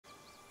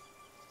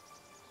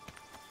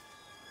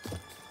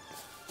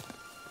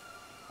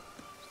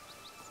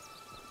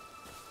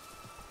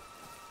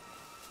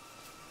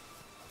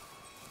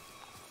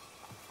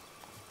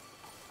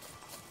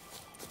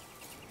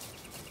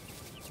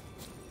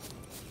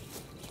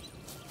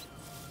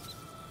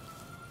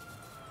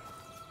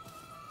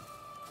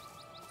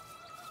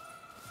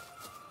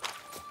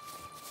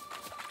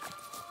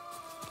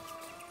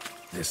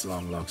this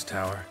Longlog's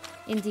tower?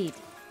 Indeed.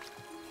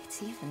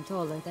 It's even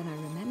taller than I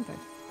remembered.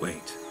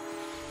 Wait.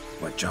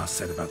 What Joss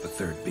said about the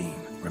third beam,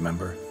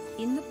 remember?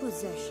 In the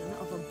possession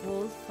of a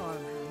bold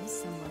farmhand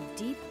somewhere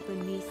deep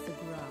beneath the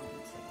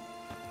ground.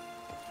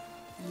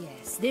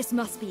 Yes, this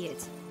must be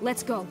it.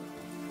 Let's go.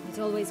 I'd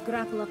always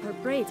grapple up her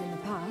braid in the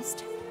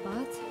past, but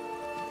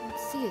I don't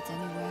see it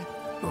anywhere.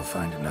 We'll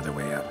find another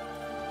way up.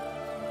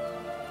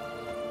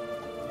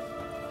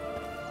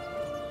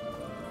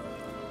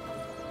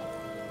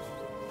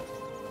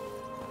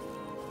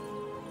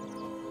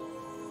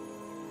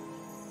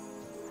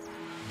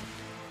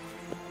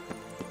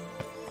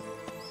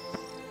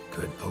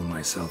 Could pull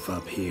myself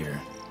up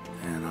here,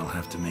 and I'll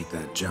have to make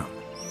that jump.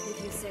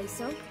 If you say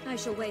so, I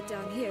shall wait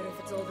down here if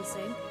it's all the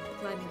same.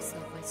 Climbing's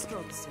not my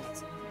strong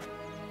suit.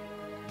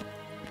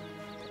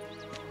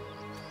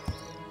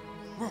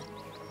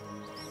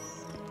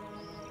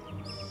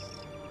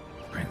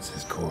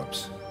 Prince's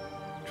corpse.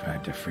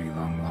 Tried to free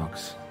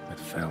Longlocks, but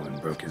fell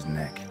and broke his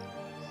neck.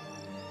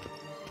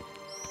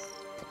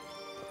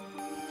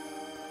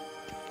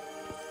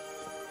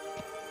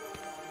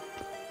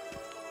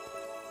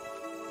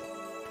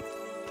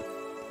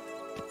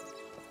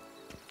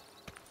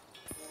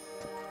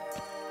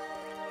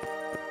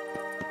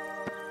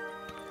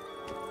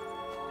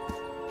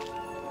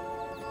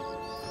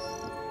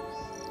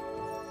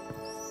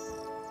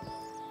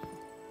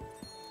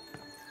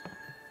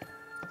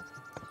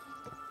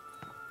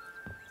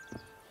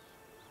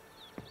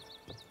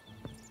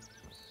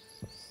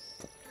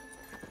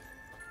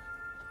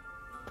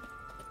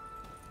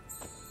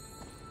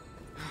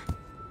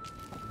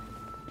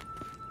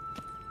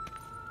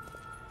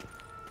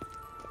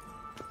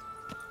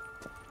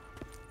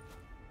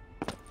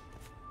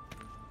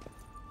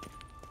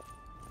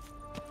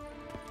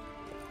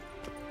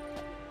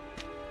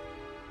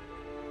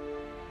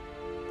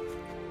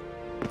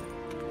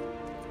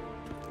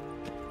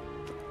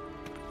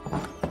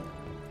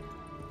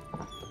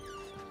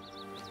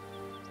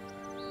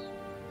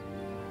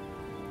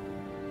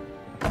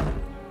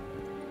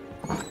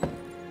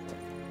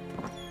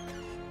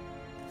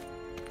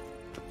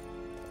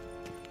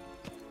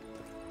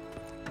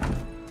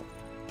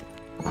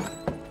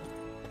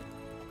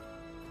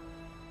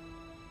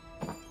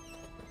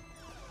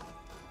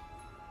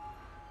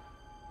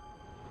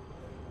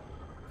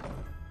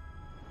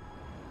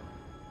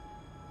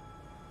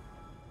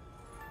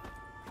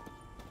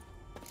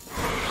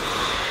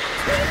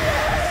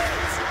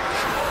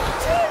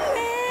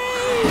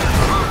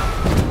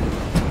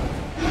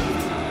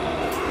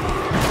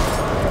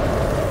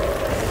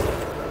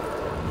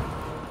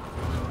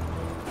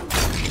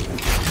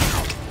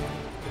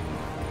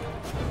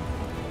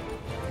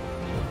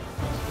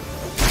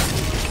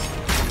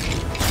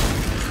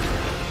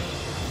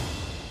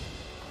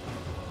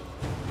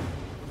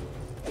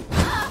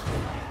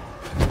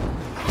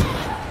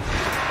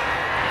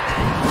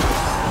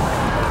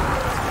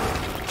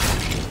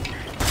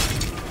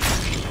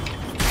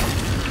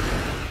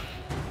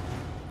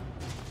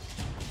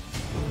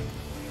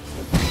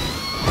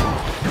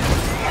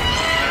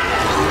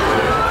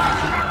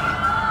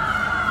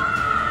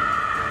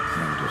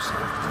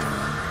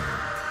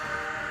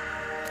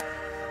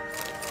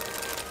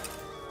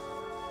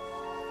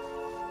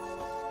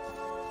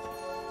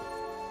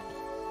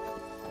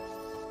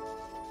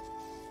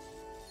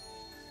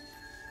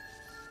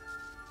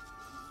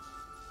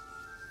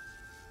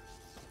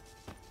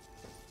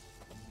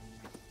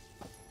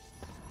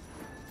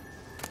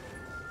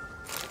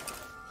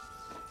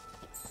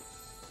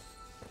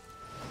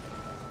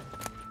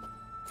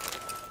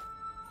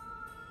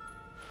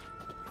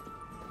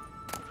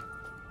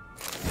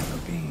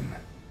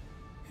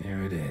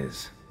 Here it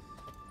is.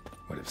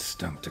 Would have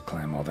stunk to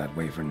climb all that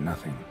way for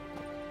nothing.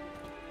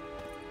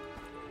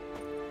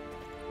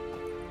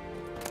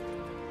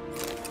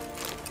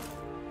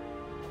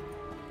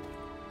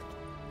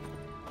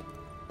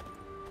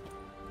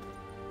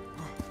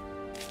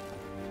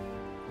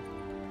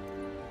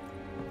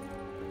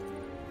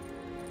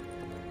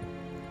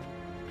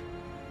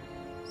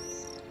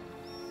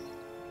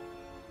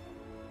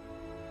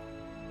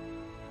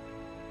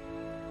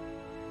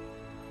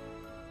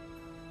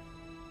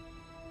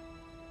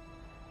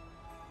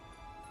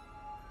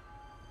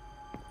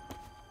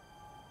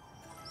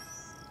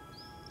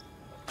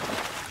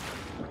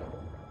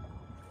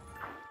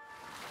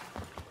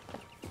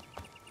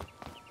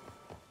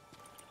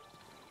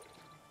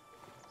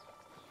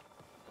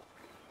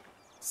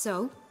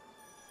 So?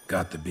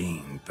 Got the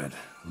bean, but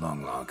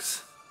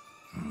Longlocks.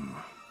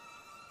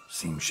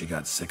 Seems she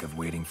got sick of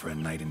waiting for a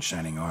knight in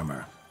shining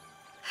armor.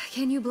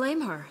 Can you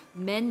blame her?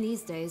 Men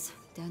these days,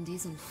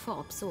 dandies and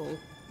fops all.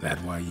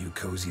 That why you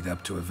cozied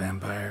up to a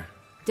vampire?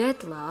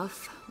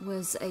 Dettlaff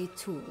was a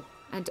tool,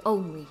 and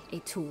only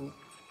a tool.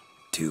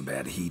 Too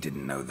bad he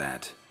didn't know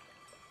that.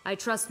 I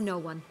trust no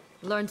one.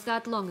 Learned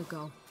that long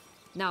ago.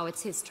 Now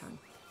it's his turn.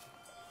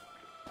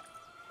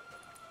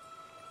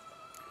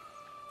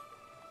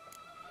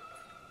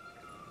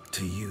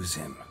 To use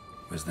him.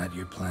 Was that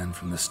your plan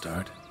from the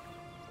start?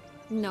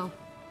 No.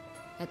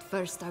 At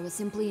first I was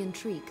simply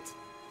intrigued.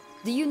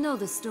 Do you know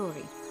the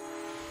story?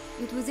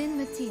 It was in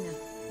Mettina,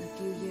 a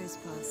few years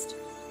past.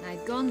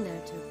 I'd gone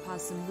there to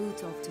pass some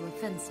loot off to a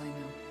fence I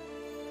know.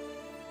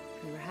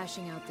 We were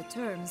hashing out the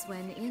terms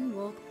when in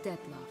walked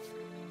Dettlaff.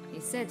 He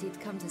said he'd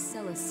come to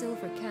sell a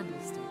silver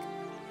candlestick.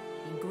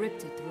 He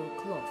gripped it through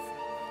a cloth.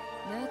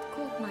 That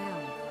caught my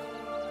eye.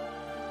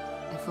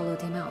 I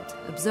followed him out,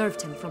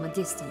 observed him from a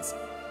distance,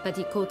 but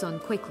he caught on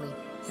quickly.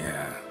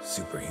 Yeah,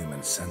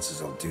 superhuman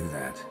senses will do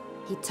that.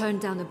 He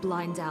turned down a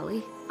blind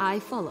alley. I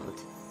followed.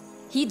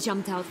 He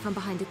jumped out from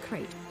behind a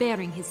crate,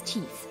 baring his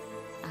teeth.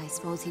 I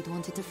suppose he'd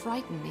wanted to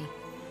frighten me.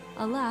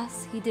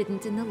 Alas, he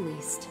didn't in the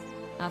least.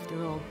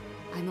 After all,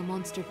 I'm a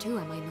monster too,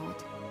 am I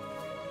not?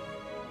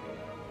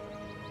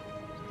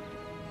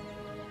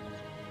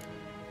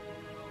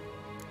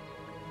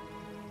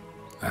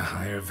 A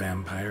higher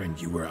vampire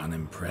and you were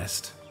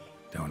unimpressed?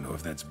 Don't know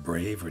if that's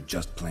brave or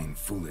just plain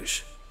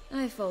foolish.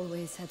 I've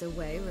always had a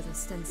way with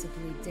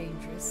ostensibly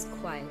dangerous,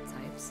 quiet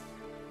types.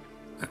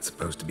 That's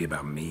supposed to be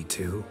about me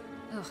too?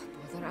 Ugh,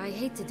 brother, I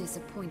hate to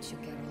disappoint you,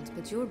 Geralt,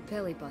 but your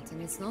belly button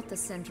is not the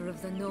center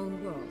of the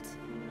known world.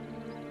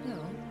 No,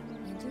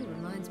 you do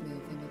remind me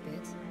of him a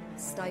bit,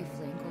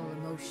 stifling all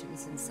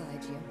emotions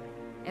inside you,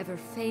 ever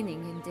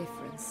feigning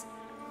indifference.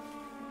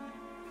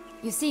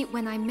 You see,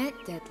 when I met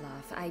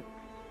Dettlaff,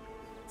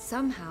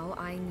 somehow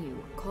I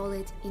knew, call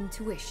it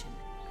intuition,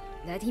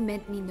 that he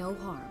meant me no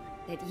harm,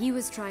 that he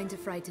was trying to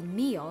frighten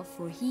me off,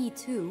 for he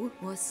too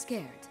was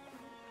scared.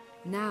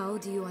 Now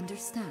do you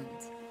understand?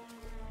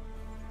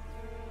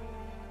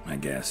 I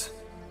guess.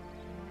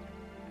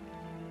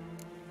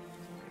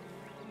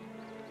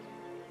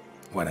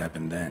 What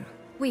happened then?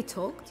 We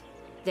talked,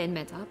 then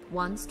met up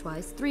once,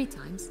 twice, 3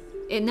 times.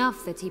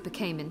 Enough that he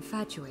became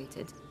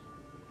infatuated.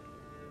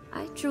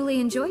 I truly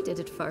enjoyed it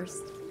at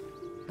first,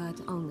 but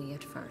only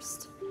at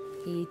first.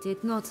 He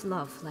did not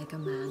love like a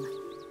man,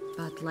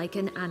 but like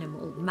an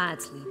animal,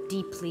 madly,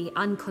 deeply,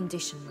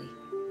 unconditionally,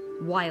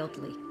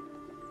 wildly.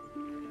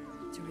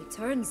 To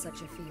return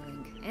such a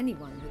feeling,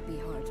 anyone would be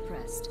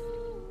hard-pressed.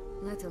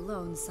 Let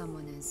alone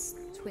someone as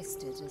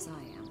twisted as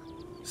I am.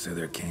 So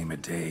there came a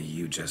day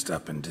you just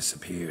up and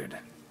disappeared.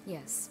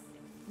 Yes.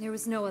 There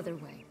was no other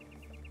way.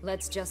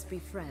 Let's just be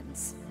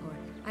friends, or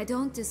I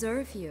don't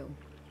deserve you.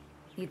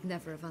 He'd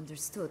never have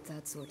understood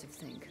that sort of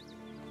thing.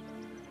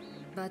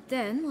 But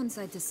then, once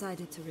I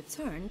decided to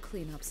return,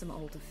 clean up some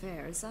old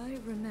affairs, I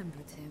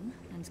remembered him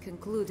and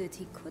concluded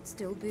he could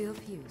still be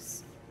of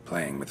use.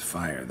 Playing with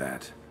fire,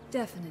 that.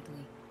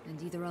 Definitely.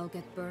 And either I'll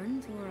get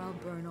burned, or I'll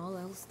burn all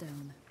else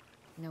down.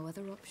 No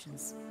other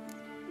options.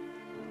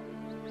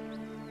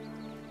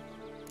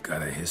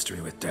 Got a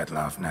history with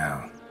Dettlaff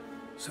now,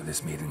 so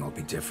this meeting will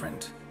be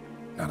different.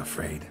 Not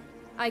afraid?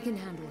 I can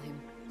handle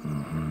him.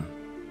 Mm-hmm.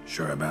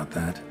 Sure about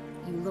that?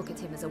 You look at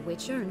him as a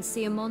witcher and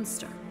see a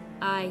monster.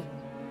 I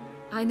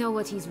know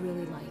what he's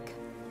really like.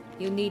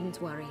 You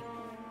needn't worry.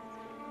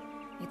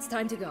 It's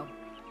time to go.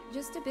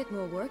 Just a bit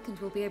more work and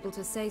we'll be able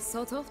to say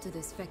sod off to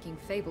this fecking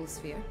fable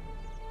sphere.